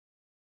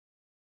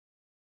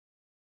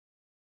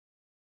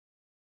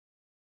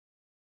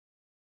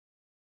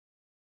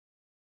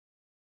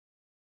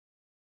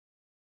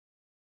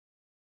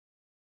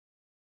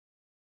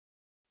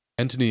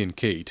Anthony and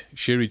Kate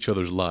share each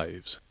other's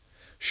lives,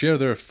 share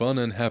their fun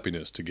and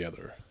happiness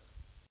together.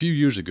 A few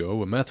years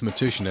ago, a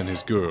mathematician and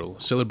his girl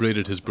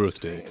celebrated his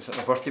birthday. Is that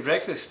my birthday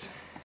breakfast?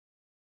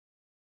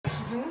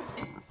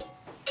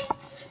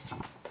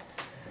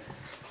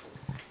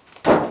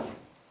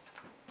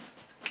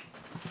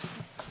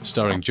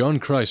 Starring John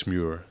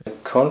Kreismuir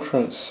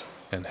Conference.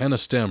 and Hannah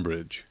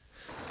Stambridge.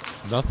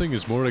 Nothing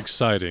is more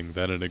exciting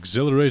than an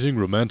exhilarating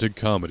romantic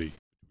comedy.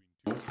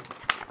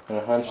 And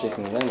a handshake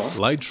and then what?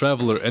 Light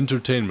Traveler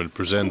Entertainment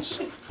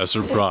presents A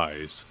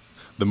Surprise,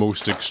 the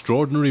most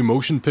extraordinary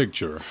motion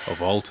picture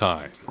of all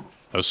time.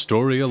 A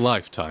story a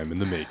lifetime in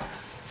the making.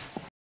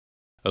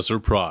 A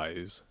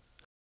Surprise.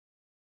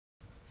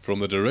 From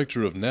the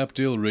director of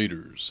Knapdale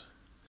Raiders.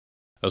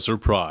 A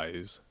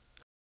Surprise.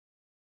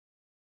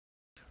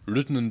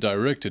 Written and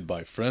directed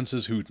by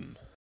Francis Hooton.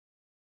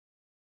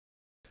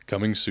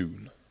 Coming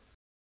soon.